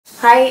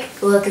Hi,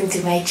 welcome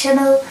to my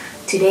channel.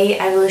 Today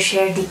I will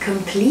share the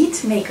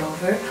complete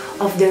makeover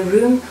of the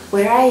room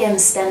where I am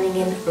standing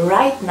in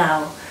right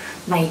now,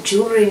 my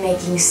jewelry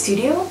making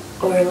studio,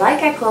 or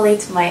like I call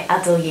it, my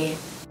atelier.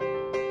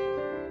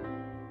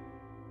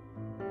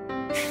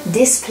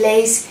 This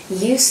place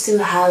used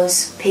to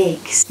house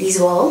pigs. These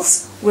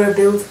walls were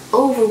built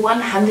over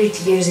 100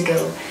 years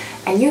ago,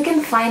 and you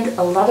can find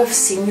a lot of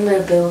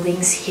similar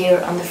buildings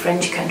here on the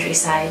French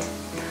countryside.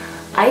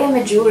 I am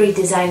a jewelry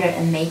designer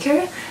and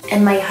maker,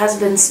 and my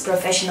husband's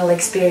professional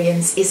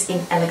experience is in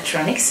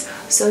electronics,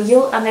 so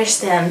you'll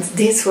understand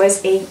this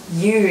was a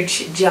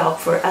huge job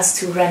for us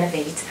to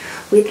renovate,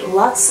 with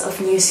lots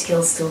of new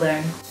skills to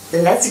learn.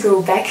 Let's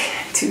go back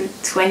to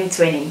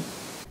 2020.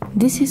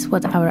 This is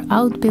what our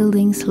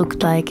outbuildings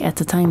looked like at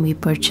the time we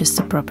purchased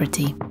the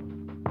property.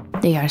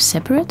 They are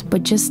separate,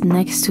 but just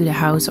next to the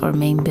house or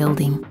main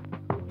building.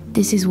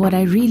 This is what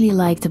I really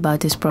liked about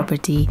this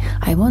property.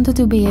 I wanted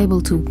to be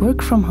able to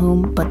work from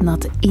home, but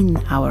not in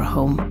our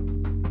home.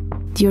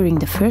 During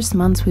the first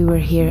months we were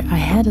here, I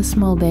had a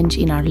small bench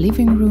in our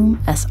living room,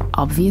 as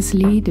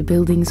obviously the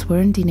buildings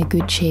weren't in a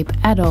good shape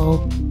at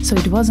all, so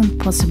it wasn't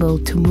possible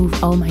to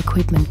move all my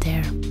equipment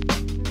there.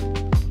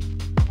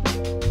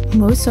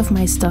 Most of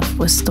my stuff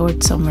was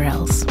stored somewhere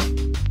else.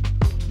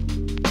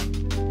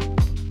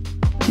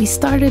 We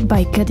started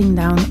by cutting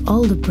down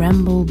all the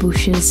bramble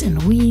bushes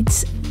and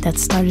weeds that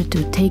started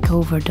to take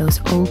over those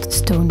old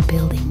stone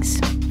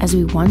buildings, as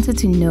we wanted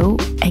to know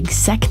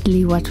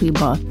exactly what we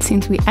bought,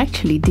 since we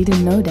actually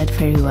didn't know that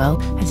very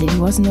well, as it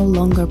was no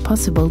longer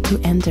possible to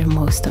enter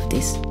most of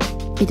this.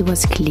 It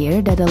was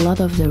clear that a lot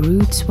of the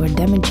roots were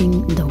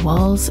damaging the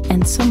walls,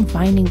 and some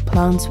vining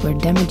plants were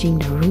damaging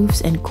the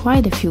roofs, and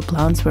quite a few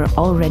plants were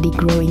already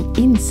growing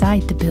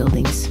inside the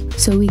buildings,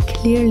 so we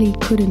clearly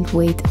couldn't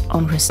wait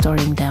on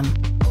restoring them.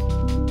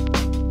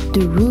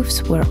 The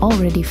roofs were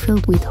already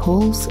filled with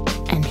holes,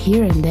 and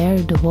here and there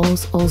the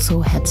walls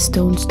also had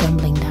stones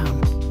tumbling down.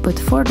 But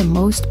for the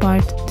most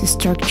part, the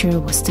structure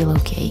was still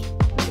okay.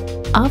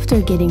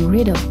 After getting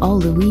rid of all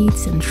the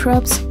weeds and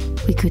shrubs,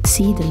 we could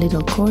see the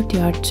little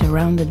courtyard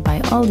surrounded by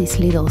all these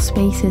little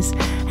spaces,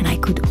 and I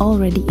could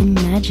already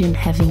imagine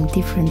having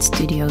different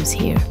studios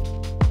here.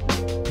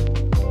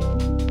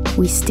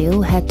 We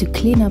still had to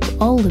clean up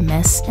all the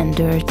mess and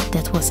dirt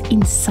that was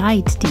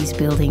inside these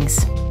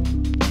buildings.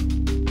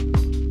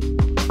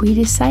 We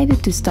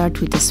decided to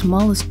start with the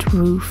smallest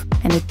roof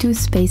and the two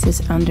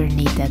spaces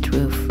underneath that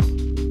roof.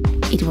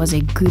 It was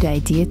a good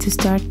idea to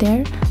start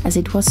there, as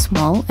it was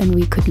small and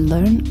we could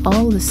learn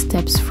all the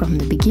steps from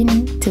the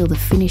beginning till the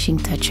finishing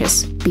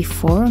touches,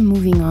 before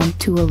moving on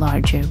to a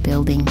larger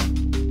building.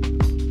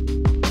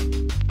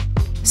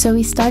 So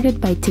we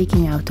started by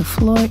taking out the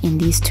floor in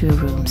these two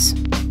rooms.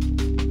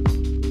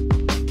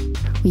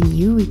 We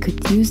knew we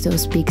could use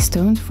those big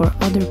stones for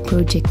other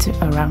projects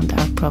around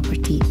our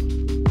property.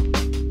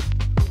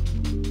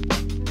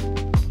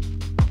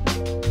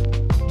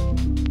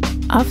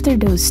 After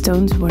those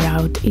stones were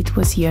out, it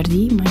was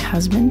Jordi, my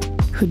husband,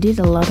 who did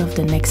a lot of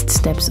the next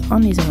steps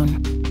on his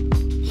own.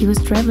 He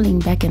was traveling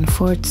back and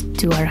forth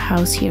to our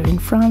house here in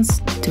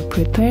France to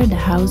prepare the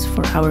house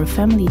for our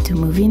family to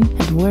move in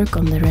and work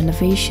on the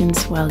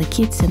renovations, while the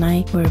kids and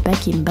I were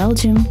back in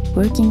Belgium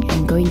working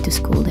and going to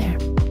school there.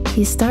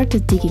 He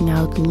started digging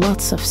out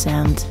lots of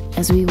sand,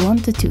 as we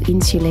wanted to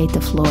insulate the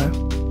floor.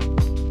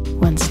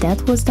 Once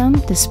that was done,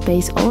 the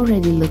space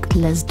already looked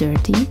less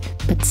dirty,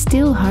 but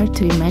still hard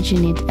to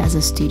imagine it as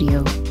a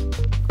studio.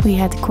 We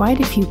had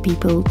quite a few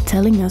people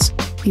telling us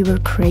we were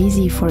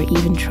crazy for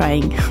even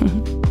trying.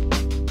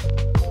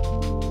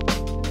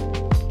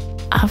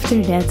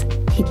 After that,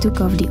 he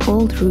took off the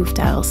old roof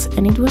tiles,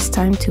 and it was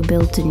time to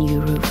build the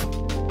new roof.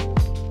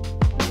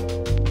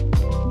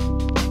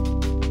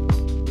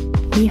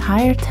 We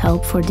hired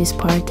help for this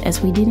part,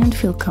 as we didn't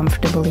feel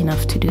comfortable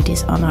enough to do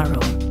this on our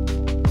own.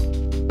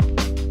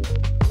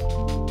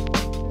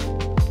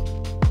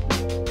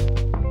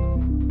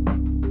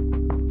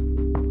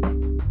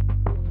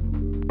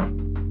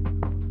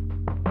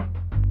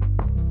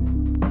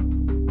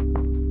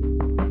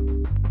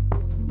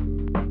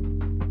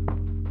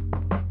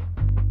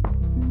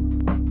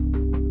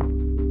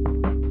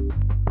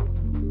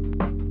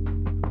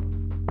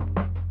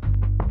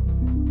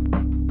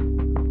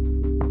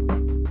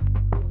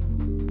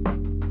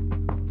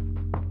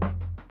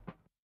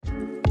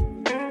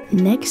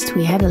 Next,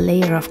 we had a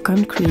layer of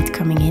concrete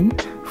coming in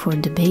for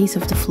the base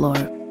of the floor.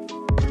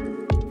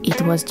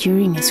 It was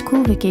during a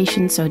school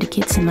vacation, so the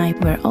kids and I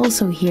were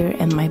also here,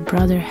 and my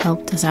brother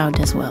helped us out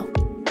as well.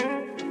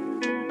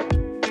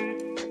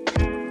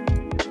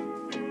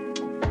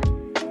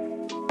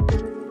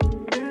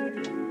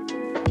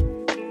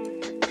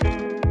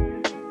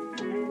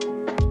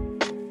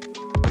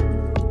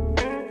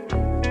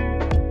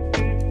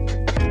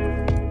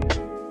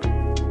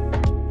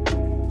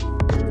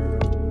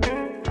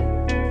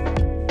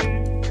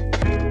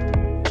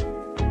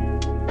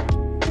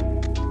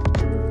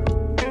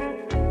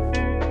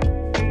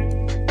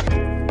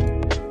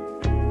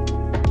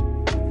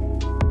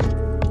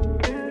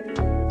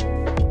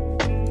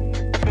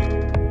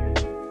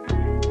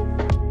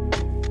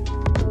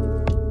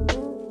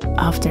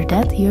 After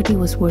that, Jordi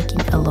was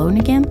working alone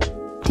again,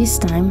 this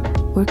time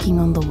working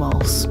on the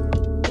walls.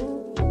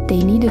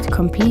 They needed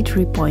complete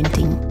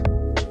repointing.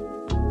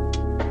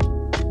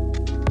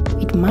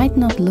 It might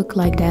not look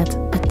like that,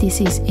 but this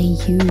is a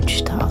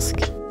huge task.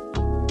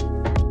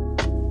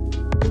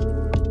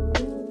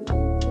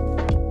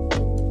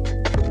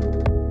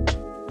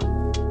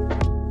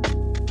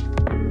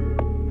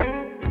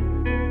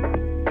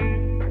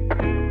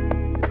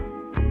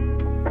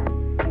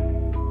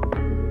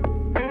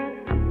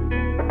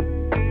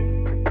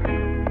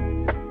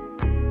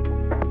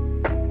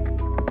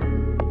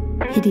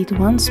 He did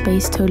one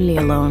space totally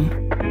alone,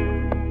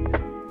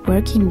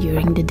 working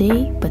during the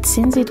day, but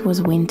since it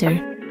was winter,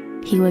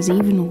 he was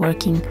even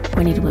working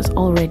when it was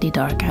already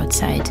dark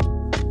outside.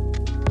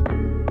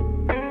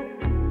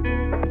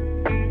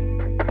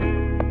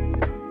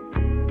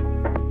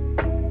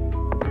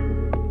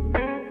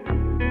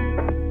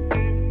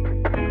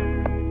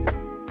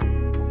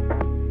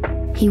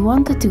 He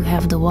wanted to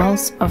have the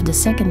walls of the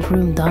second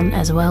room done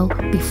as well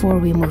before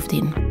we moved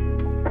in.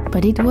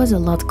 But it was a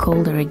lot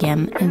colder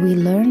again, and we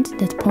learned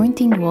that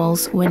pointing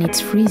walls when it's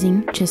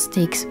freezing just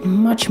takes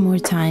much more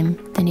time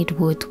than it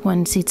would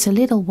once it's a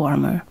little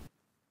warmer.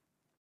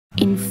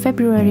 In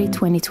February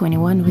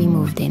 2021 we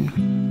moved in.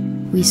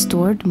 We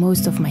stored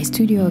most of my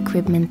studio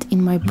equipment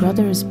in my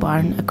brother's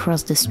barn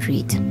across the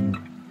street.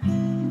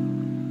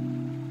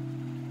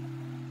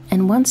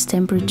 And once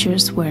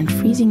temperatures weren't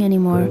freezing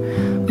anymore,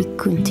 we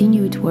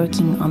continued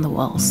working on the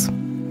walls.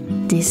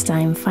 This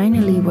time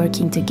finally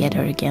working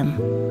together again.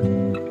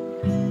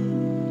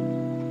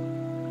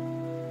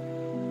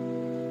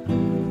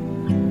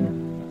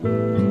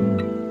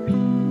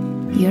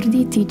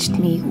 Jordi taught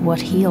me what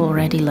he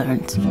already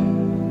learned.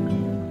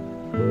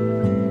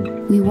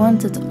 We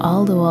wanted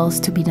all the walls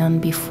to be done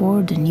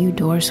before the new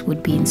doors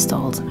would be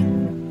installed.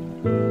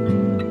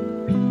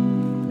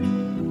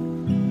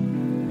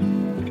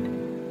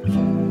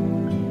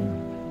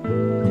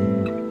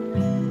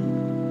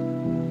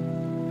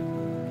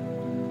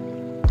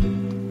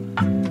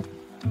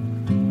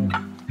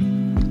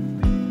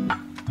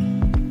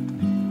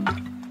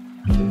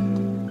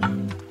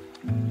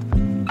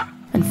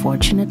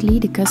 Unfortunately,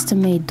 the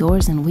custom-made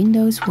doors and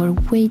windows were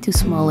way too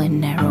small and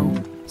narrow,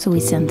 so we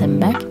sent them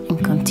back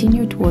and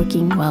continued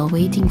working while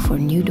waiting for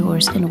new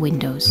doors and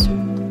windows.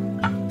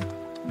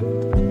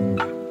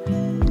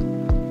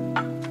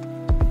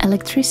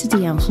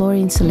 Electricity and floor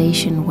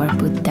insulation were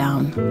put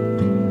down.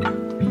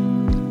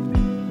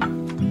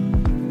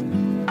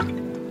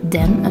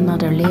 Then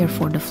another layer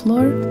for the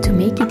floor to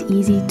make it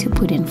easy to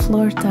put in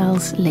floor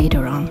tiles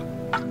later on.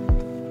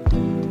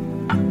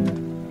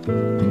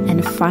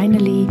 And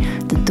finally,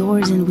 the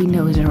doors and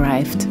windows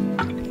arrived.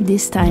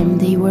 This time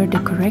they were the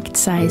correct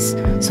size,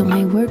 so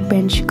my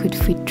workbench could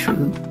fit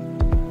through.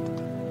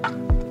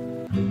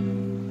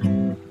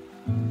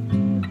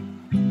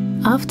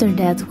 After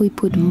that, we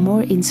put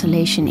more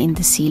insulation in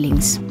the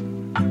ceilings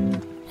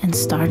and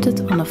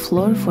started on a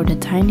floor for the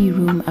tiny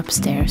room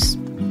upstairs.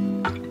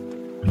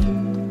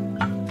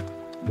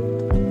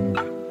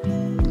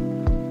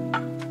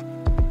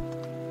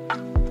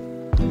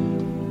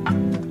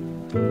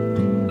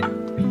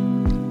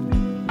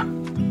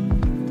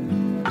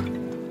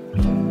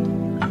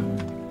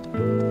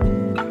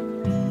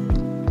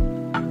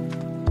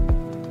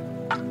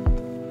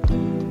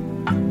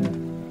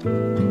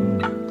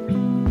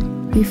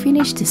 We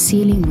finished the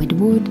ceiling with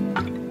wood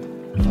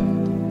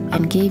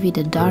and gave it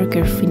a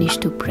darker finish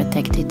to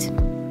protect it.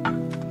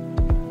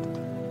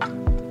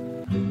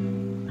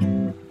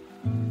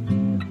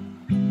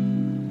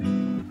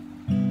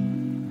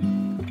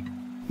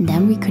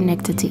 Then we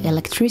connected the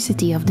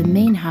electricity of the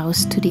main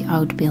house to the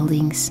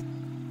outbuildings.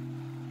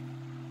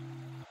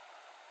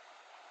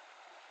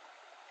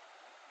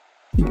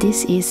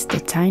 This is the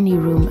tiny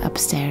room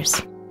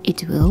upstairs.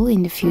 It will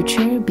in the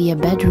future be a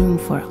bedroom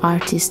for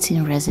artists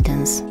in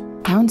residence.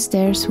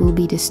 Downstairs will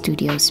be the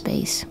studio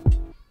space.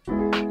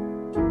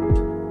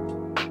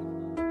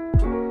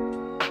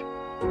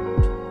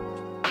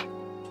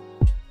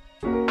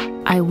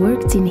 I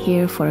worked in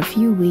here for a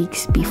few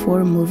weeks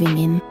before moving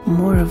in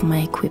more of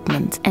my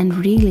equipment and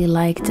really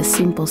liked a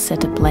simple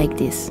setup like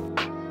this.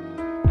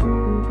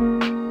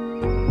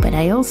 But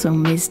I also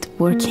missed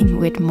working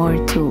with more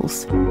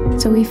tools,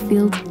 so we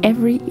filled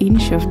every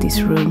inch of this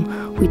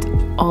room with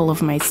all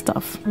of my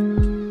stuff.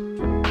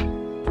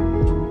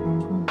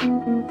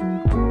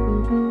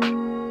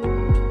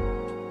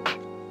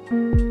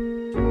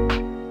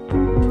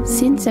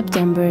 Since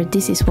September,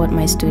 this is what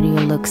my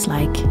studio looks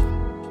like.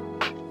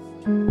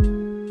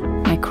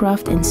 My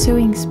craft and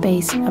sewing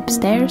space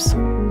upstairs,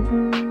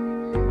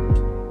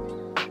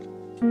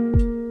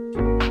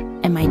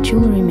 and my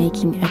jewelry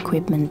making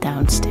equipment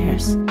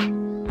downstairs.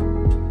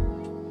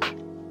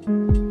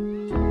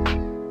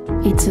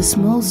 It's a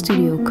small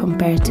studio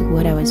compared to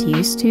what I was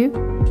used to,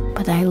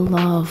 but I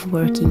love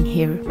working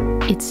here.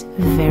 It's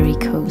very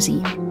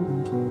cozy.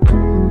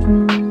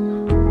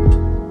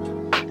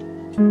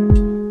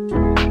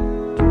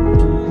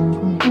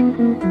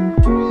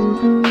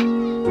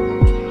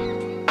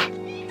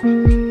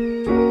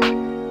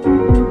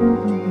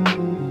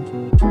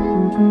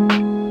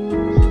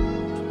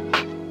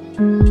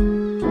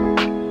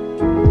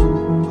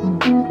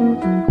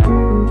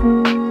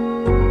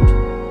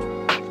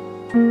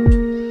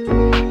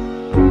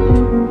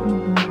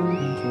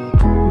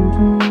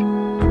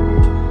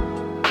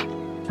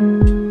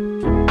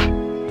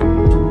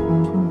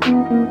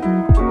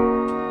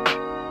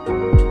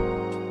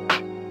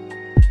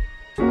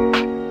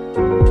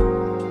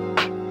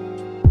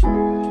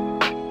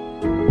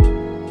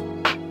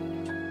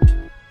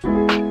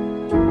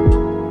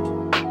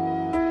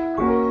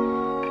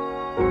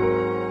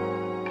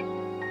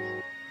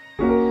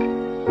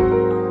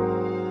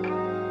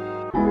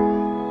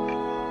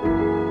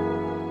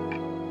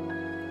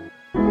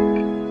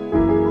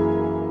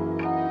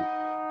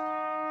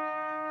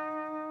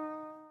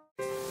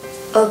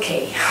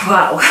 Okay,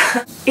 wow.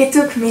 It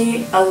took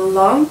me a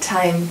long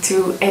time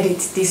to edit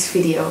this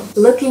video.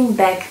 Looking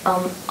back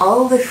on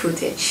all the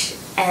footage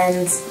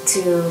and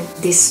to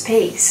this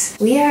space,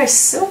 we are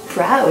so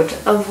proud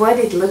of what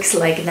it looks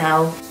like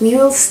now. We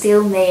will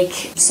still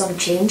make some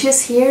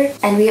changes here,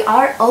 and we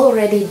are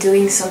already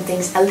doing some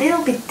things a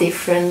little bit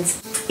different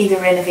in the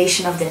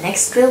renovation of the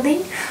next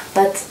building,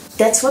 but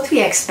that's what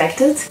we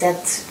expected,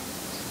 that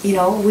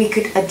we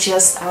could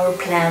adjust our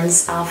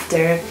plans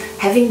after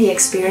having the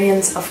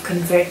experience of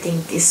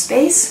converting this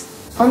space.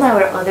 On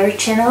our other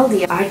channel,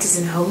 the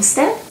Artisan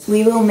Homestead,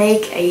 we will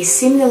make a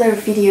similar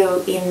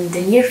video in the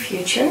near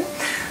future,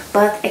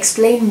 but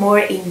explain more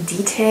in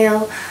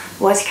detail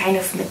what kind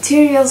of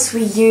materials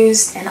we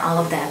used and all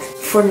of that.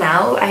 For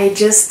now, I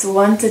just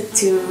wanted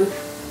to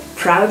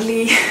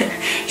proudly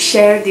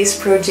share this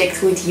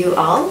project with you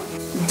all.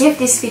 Give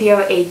this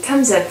video a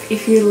thumbs up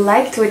if you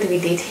liked what we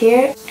did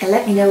here, and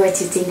let me know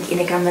what you think in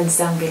the comments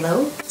down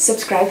below.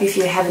 Subscribe if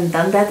you haven't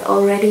done that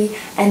already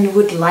and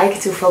would like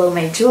to follow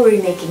my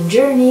jewelry making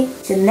journey.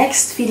 The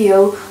next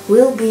video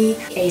will be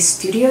a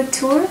studio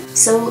tour,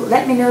 so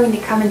let me know in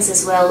the comments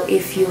as well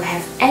if you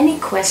have any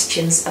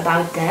questions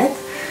about that.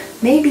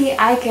 Maybe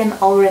I can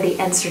already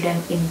answer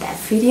them in that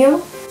video.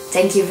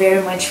 Thank you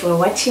very much for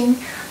watching.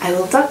 I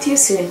will talk to you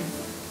soon.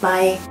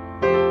 Bye!